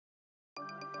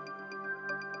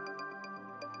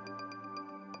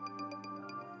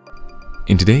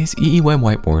In today's EE-Web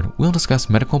Whiteboard, we'll discuss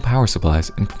medical power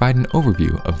supplies and provide an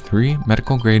overview of 3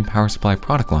 medical-grade power supply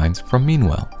product lines from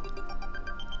Meanwell.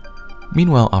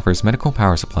 Meanwell offers medical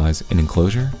power supplies in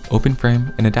enclosure, open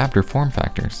frame, and adapter form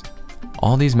factors.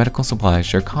 All these medical supplies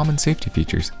share common safety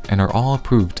features and are all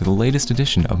approved to the latest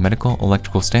edition of medical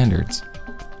electrical standards.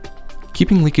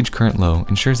 Keeping leakage current low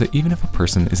ensures that even if a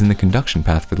person is in the conduction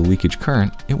path for the leakage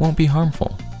current, it won't be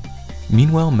harmful.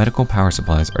 Meanwell medical power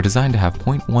supplies are designed to have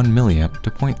 0.1 milliamp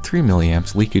to 0.3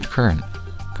 milliamps leakage current,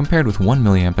 compared with 1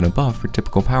 milliamp and above for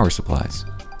typical power supplies.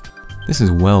 This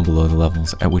is well below the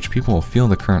levels at which people will feel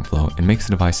the current flow and makes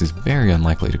the devices very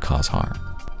unlikely to cause harm.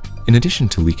 In addition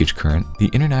to leakage current, the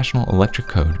International Electric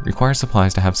Code requires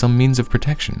supplies to have some means of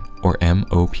protection, or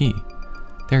MOP.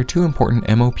 There are 2 important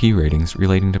MOP ratings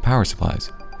relating to power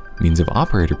supplies: means of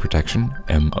operator protection,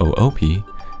 MOOP,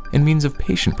 and means of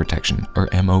patient protection, or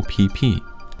MOPP.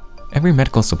 Every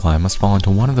medical supply must fall into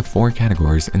one of the 4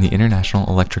 categories in the International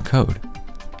Electric Code.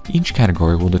 Each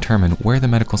category will determine where the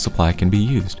medical supply can be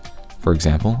used. For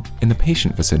example, in the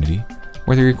patient vicinity,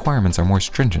 where the requirements are more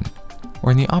stringent,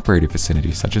 or in the operator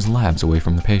vicinity such as labs away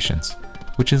from the patients,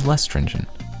 which is less stringent.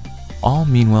 All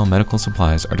Meanwell medical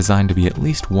supplies are designed to be at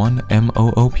least 1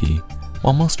 MOOP,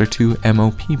 while most are 2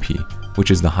 MOPP, which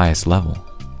is the highest level.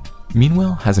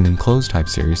 Meanwell has an enclosed type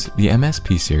series, the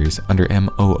MSP series, under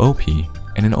MOOP,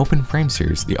 and an open frame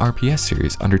series, the RPS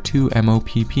series, under 2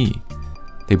 MOPP.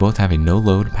 They both have a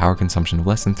no-load power consumption of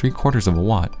less than 3/4 of a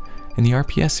watt, and the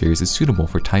RPS series is suitable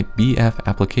for Type BF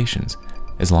applications,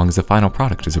 as long as the final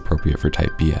product is appropriate for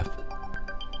Type BF.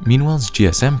 Meanwell's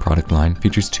GSM product line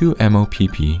features 2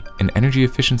 MOPP, an energy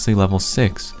efficiency level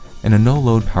 6, and a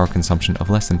no-load power consumption of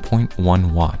less than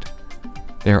 0.1 watt.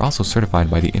 They are also certified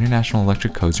by the International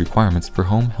Electric Code's requirements for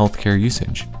home healthcare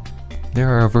usage. There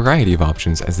are a variety of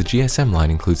options, as the GSM line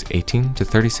includes 18 to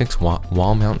 36 watt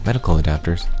wall mount medical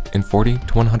adapters and 40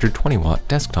 to 120 watt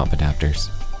desktop adapters.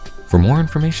 For more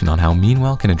information on how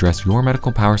Meanwell can address your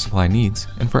medical power supply needs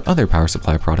and for other power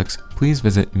supply products, please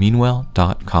visit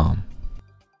meanwell.com.